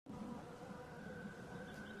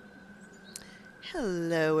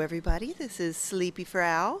Hello, everybody. This is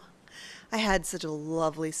SleepyFrau. I had such a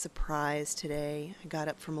lovely surprise today. I got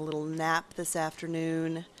up from a little nap this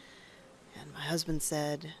afternoon, and my husband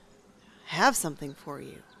said, "I have something for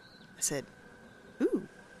you." I said, "Ooh,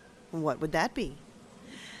 what would that be?"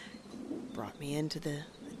 Brought me into the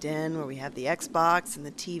den where we have the Xbox and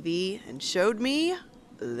the TV and showed me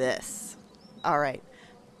this. All right,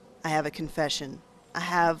 I have a confession. I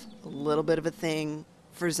have a little bit of a thing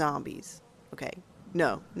for zombies. Okay,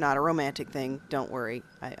 no, not a romantic thing. Don't worry.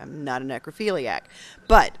 I'm not a necrophiliac.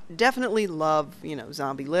 But definitely love,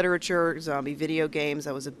 zombie literature, zombie video games.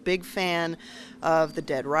 I was a big fan of the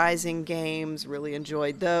Dead Rising games. Really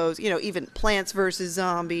enjoyed those. Even Plants vs.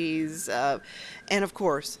 Zombies. And of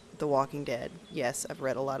course, The Walking Dead. Yes, I've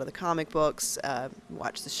read a lot of the comic books,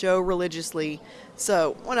 watched the show religiously.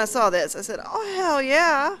 So when I saw this, I said, oh, hell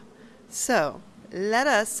yeah. So let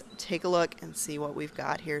us take a look and see what we've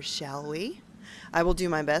got here, shall we? I will do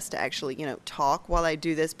my best to actually, talk while I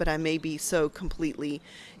do this, but I may be so completely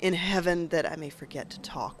in heaven that I may forget to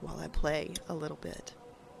talk while I play a little bit.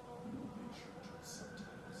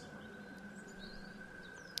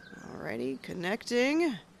 Alrighty,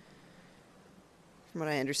 connecting. From what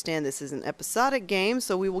I understand, this is an episodic game,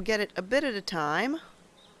 so we will get it a bit at a time.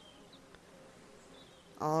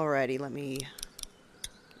 Alrighty, let me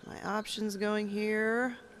get my options going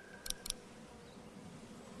here.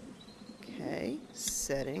 Okay,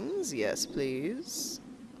 settings, yes please.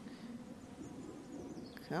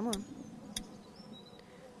 Come on.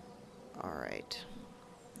 Alright.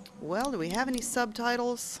 Well, do we have any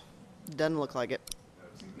subtitles? Doesn't look like it.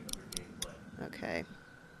 Okay.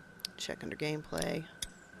 Check under gameplay.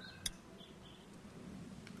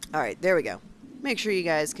 Alright, there we go. Make sure you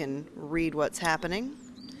guys can read what's happening.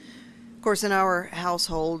 Of course, in our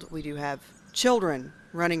household, we do have children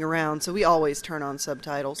running around, so we always turn on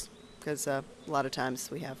subtitles. Because a lot of times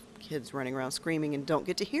we have kids running around screaming and don't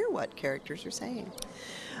get to hear what characters are saying.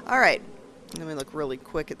 Alright, let me look really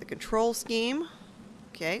quick at the control scheme.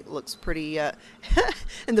 Okay, looks pretty, and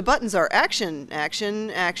the buttons are action, action,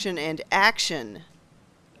 action, and action.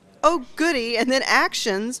 Oh, goody, and then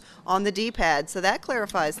actions on the D-pad, so that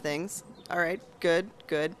clarifies things. Alright, good,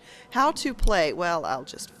 good. How to play? Well, I'll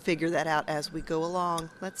just figure that out as we go along.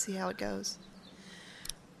 Let's see how it goes.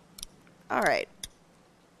 Alright.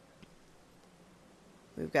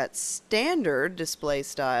 We've got standard display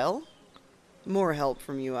style, more help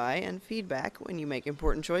from UI, and feedback when you make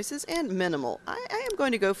important choices, and minimal. I am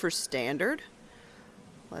going to go for standard.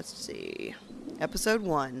 Let's see. Episode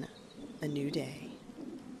 1, A New Day.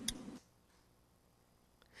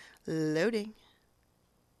 Loading.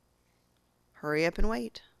 Hurry up and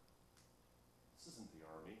wait. This isn't the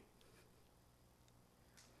army.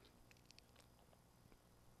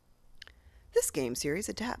 This game series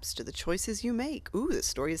adapts to the choices you make. Ooh, the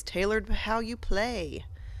story is tailored to how you play.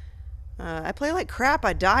 I play like crap.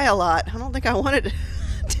 I die a lot. I don't think I want it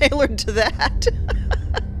tailored to that.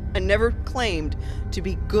 I never claimed to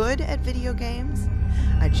be good at video games.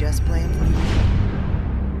 I just play them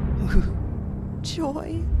for fun.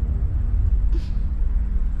 Joy.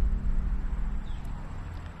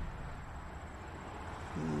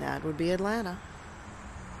 That would be Atlanta.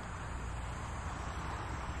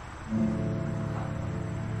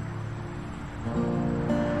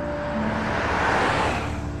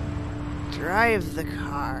 Drive the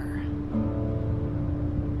car.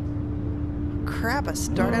 Crap, I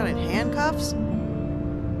start out in handcuffs?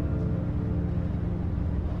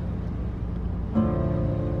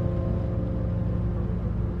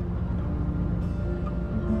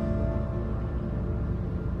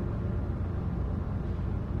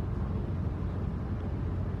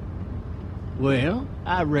 Well,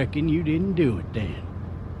 I reckon you didn't do it then.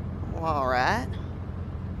 Alright.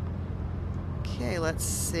 Okay, let's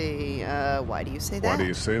see. Why do you say that? Why do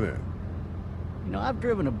you say that? You know, I've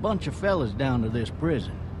driven a bunch of fellas down to this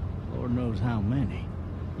prison. Lord knows how many.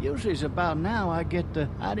 Usually it's about now I get the,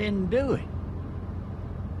 I didn't do it.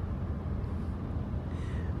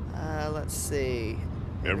 Let's see.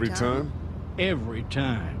 Every time? Every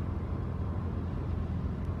time.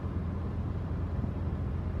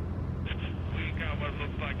 We got what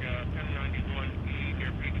looks like a 1091E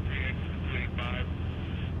here, P3X 285.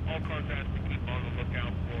 All cars asked to keep on the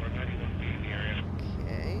lookout for 91B in the area.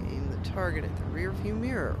 Okay, aim the target at the rear view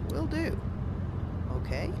mirror. Will do.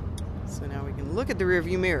 Okay, so now we can look at the rear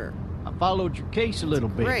view mirror. I followed your case a little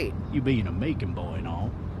bit. Great. You being a Macon boy and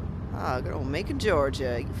all. Ah, good old Macon,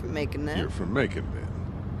 Georgia. You from Macon now? You're from Macon, then.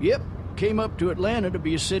 Yep. Came up to Atlanta to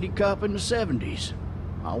be a city cop in the 70s.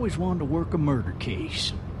 I always wanted to work a murder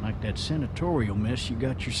case. Like that senatorial mess you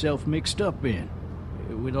got yourself mixed up in.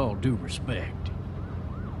 With all due respect.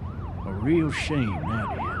 A real shame,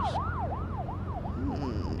 that is.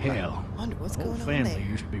 Hell, Wonder what's the whole going on family there.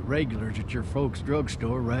 used to be regulars at your folks'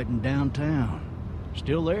 drugstore right in downtown.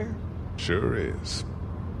 Still there? Sure is.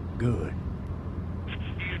 Good. Be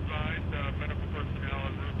advised, medical personnel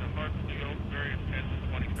en route to Hartsfield, very intense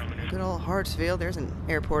 20 coming in. Good old Hartsfield. There's an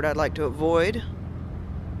airport I'd like to avoid.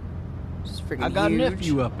 It's freaking I got huge. a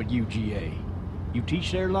nephew up at UGA. You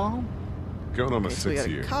teach there long? Going on my Okay, so we got 6th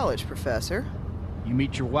a year. college professor. You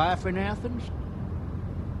meet your wife in Athens?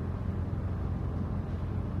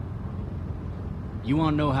 You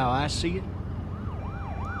want to know how I see it?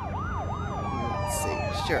 Let's see.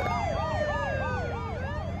 Sure.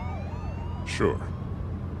 Sure.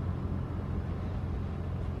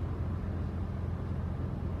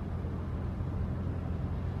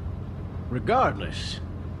 Regardless,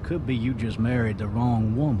 could be you just married the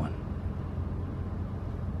wrong woman.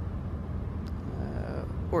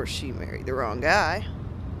 Or she married the wrong guy.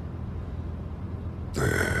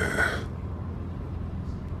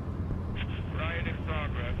 Riot in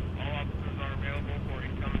progress. All officers are available for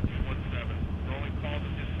incoming 217. Rolling calls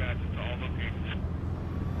and dispatches to all locations.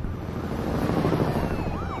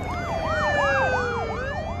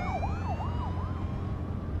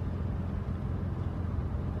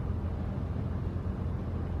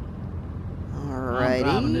 I'm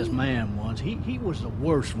driving this Alrighty. man once. He was the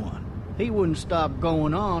worst one. He wouldn't stop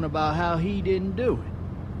going on about how he didn't do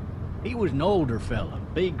it. He was an older fella,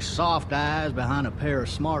 big soft eyes behind a pair of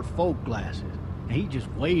smart folk glasses. And he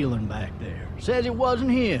just wailing back there. Says it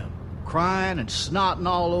wasn't him. Crying and snotting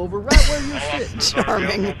all over right where you're All sitting. officers are Charming.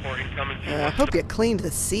 available for incoming I 217. hope you cleaned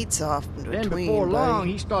the seats off in Then between, before long,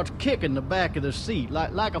 buddy. he starts kicking the back of the seat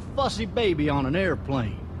like a fussy baby on an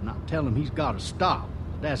airplane. And I tell him he's got to stop.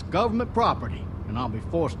 That's government property, and I'll be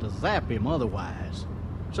forced to zap him otherwise.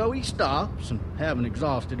 So he stops, and having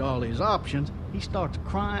exhausted all his options, he starts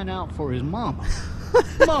crying out for his mama.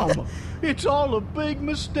 Mama, it's all a big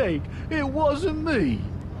mistake. It wasn't me.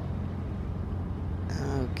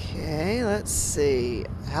 Okay, let's see.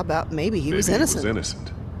 How about maybe he was Maybe innocent? He was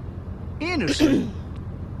innocent. Innocent.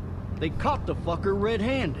 They caught the fucker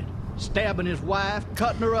red-handed, stabbing his wife,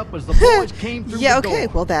 cutting her up as the boys came through Yeah, the okay,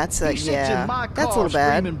 door. well, that's, He sits yeah, in my car that's a little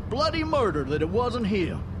bad. screaming bloody murder that it wasn't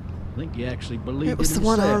him. I think he actually believed It was the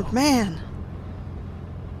himself. one-armed man.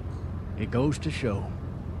 It goes to show,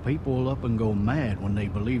 people will up and go mad when they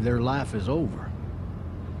believe their life is over.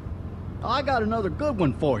 I got another good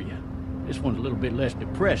one for you. This one's a little bit less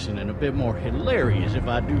depressing and a bit more hilarious, if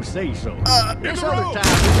I do say so. This other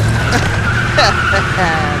time,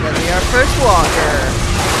 That'll be our first walker.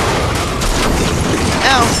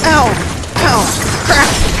 Ow, ow, ow, crap.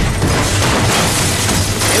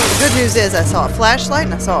 Okay, well, the good news is I saw a flashlight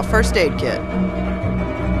and I saw a first aid kit.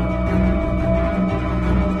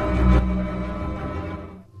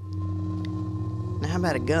 Now how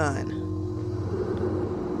about a gun?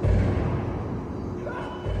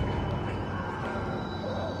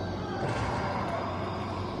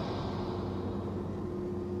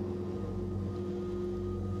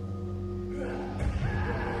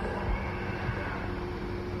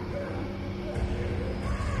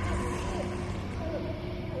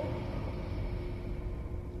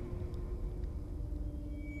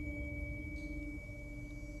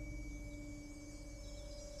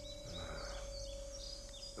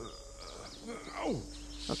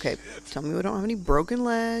 Okay, tell me we don't have any broken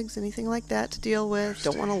legs, anything like that to deal with.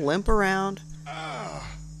 Don't want to limp around. Fuck.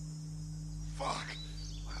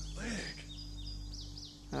 My leg.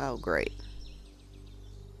 Oh, great.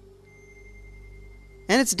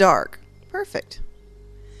 And it's dark. Perfect.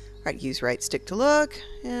 Alright, use right stick to look,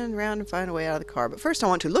 and round and find a way out of the car. But first I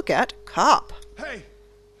want to look at Cop. Hey!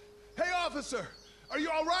 Hey, officer! Are you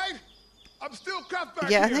all right? I'm still cuffed back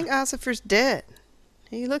Yeah, I here. think Ossifer's dead.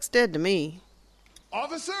 He looks dead to me.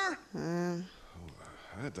 Officer?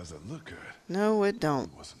 That doesn't look good. No, it don't.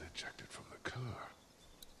 He wasn't ejected from the car.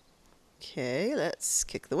 Okay, let's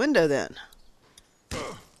kick the window then.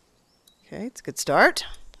 Okay, it's a good start.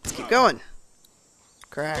 Let's keep going.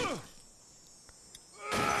 Crack.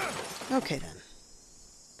 Okay then.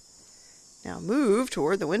 Now move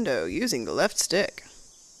toward the window using the left stick.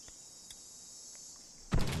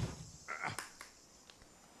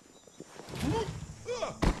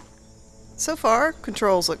 So far,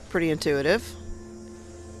 controls look pretty intuitive.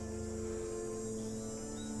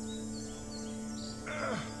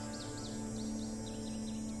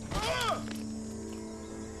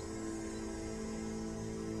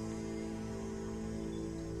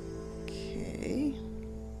 Okay.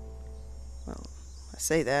 Well, I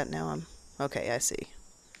say that, now I'm... Okay, I see.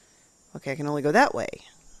 Okay, I can only go that way.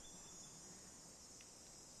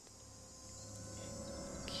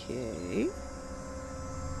 Okay.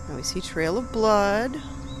 Now we see trail of blood.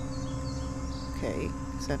 Okay.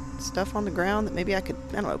 Is that stuff on the ground that maybe I could,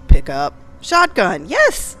 I don't know, pick up? Shotgun!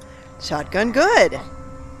 Yes! Shotgun, good!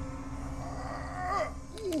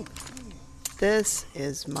 This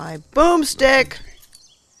is my boomstick!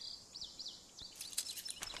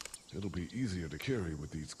 It'll be easier to carry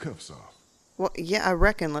with these cuffs off. Well, yeah, I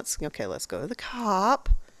reckon. Let's go to the cop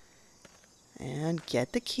and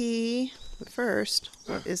get the key. But first,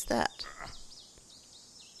 what is that?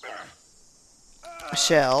 A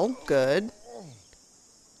shell. Good.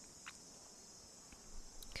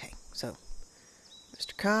 Okay, so,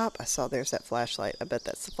 Mr. Cop, I saw there's that flashlight. I bet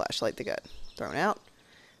that's the flashlight that got thrown out.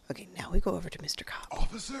 Okay, now we go over to Mr. Cop.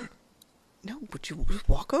 Officer? No, would you just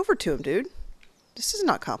walk over to him, dude? This is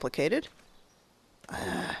not complicated.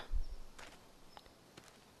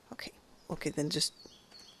 Okay, then just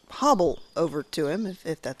hobble over to him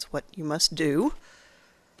if that's what you must do.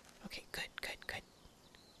 Okay, good.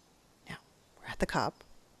 Now, we're at the cop.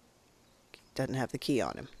 Doesn't have the key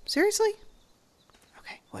on him. Seriously?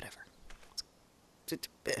 Okay, whatever.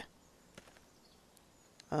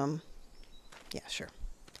 Yeah, sure.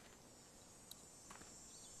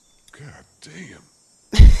 God damn.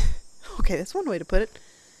 Okay, that's one way to put it.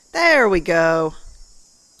 There we go.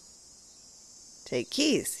 Take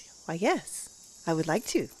keys. Why, yes, I would like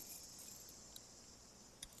to.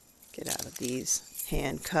 Get out of these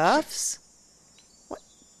handcuffs. What?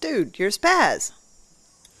 Dude, you're spaz.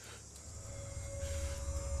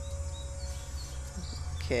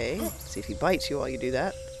 Okay, see if he bites you while you do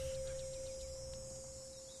that.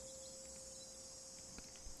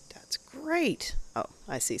 That's great. Oh,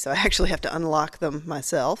 I see. So I actually have to unlock them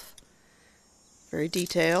myself. Very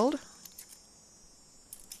detailed.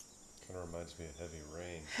 Kind of reminds me of Heavy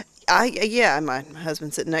Rain. Yeah, my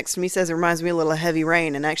husband sitting next to me says it reminds me a little of Heavy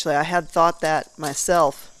Rain, and actually I had thought that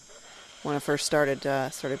myself when I first started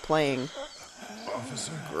playing.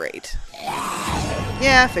 Officer? Great.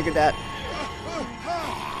 Yeah, I figured that.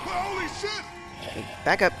 Holy shit! Okay,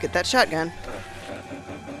 back up, get that shotgun.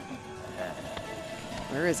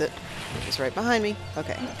 Where is it? It's right behind me.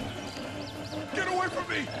 Okay. Get away from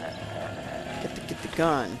me! Get the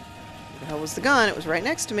gun. Where the hell was the gun? It was right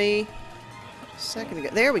next to me. A second ago.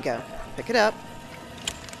 There we go. Pick it up.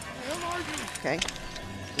 Okay.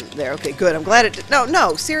 There. Okay, good. I'm glad it did.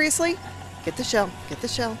 No, seriously? Get the shell. Get the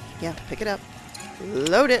shell. Yeah, pick it up.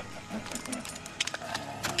 Load it.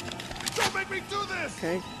 Don't make me do this!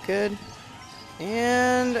 Okay, good.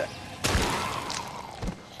 And...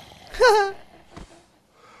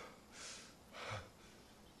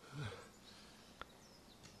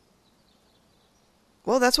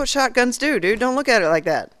 Well, that's what shotguns do, dude. Don't look at it like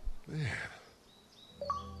that. Man.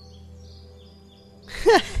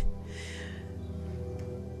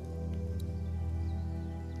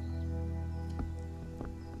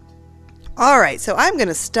 All right, so I'm going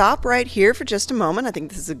to stop right here for just a moment. I think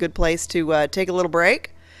this is a good place to take a little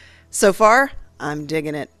break. So far, I'm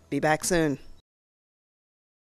digging it. Be back soon.